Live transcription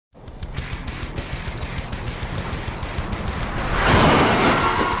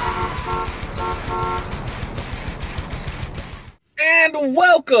And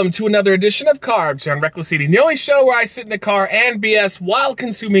welcome to another edition of Carbs here on Reckless Eating, the only show where I sit in a car and BS while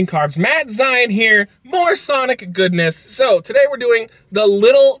consuming carbs. Matt Zion here, more Sonic goodness. So today we're doing the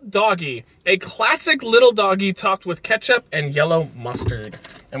Little Doggie, a classic Little Doggie topped with ketchup and yellow mustard.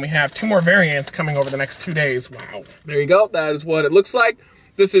 And we have 2 more variants coming over the next 2 days. Wow. There you go. That is what it looks like.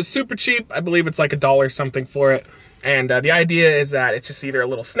 This is super cheap. I believe it's like $1 something for it. And the idea is that it's just either a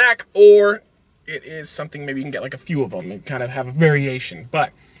little snack or it is something maybe you can get like a few of them and kind of have a variation.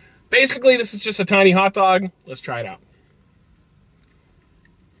 But basically, this is just a tiny hot dog. Let's try it out.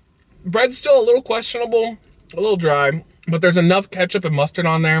 Bread's still a little questionable, a little dry, but there's enough ketchup and mustard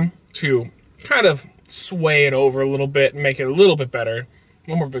on there to kind of sway it over a little bit and make it a little bit better.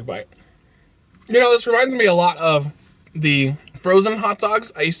 One more big bite. You know, this reminds me a lot of the frozen hot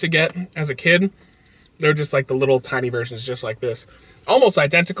dogs I used to get as a kid. They're just like the little tiny versions just like this. Almost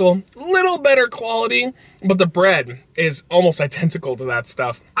identical, little better quality, but the bread is almost identical to that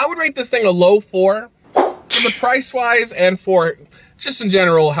stuff. I would rate this thing a low 4 for the price wise and for just in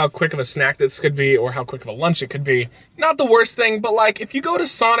general how quick of a snack this could be or how quick of a lunch it could be. Not the worst thing, but like if you go to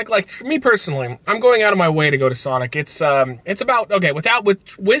Sonic, like for me personally, I'm going out of my way to go to Sonic. It's about, okay,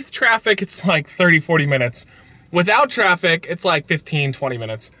 with traffic, it's like 30-40 minutes. Without traffic, it's like 15-20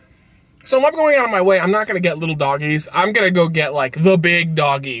 minutes. So if I'm going out of my way, I'm not going to get little doggies. I'm going to go get, like, the big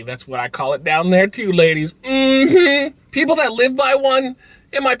doggie. That's what I call it down there, too, ladies. People that live by one,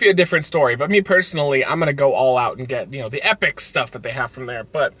 it might be a different story. But me, personally, I'm going to go all out and get, you know, the epic stuff that they have from there.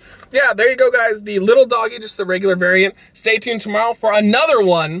 But, yeah, there you go, guys. The Little Doggie, just the regular variant. Stay tuned tomorrow for another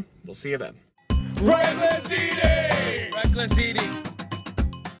one. We'll see you then. Reckless Eating! Reckless Eating!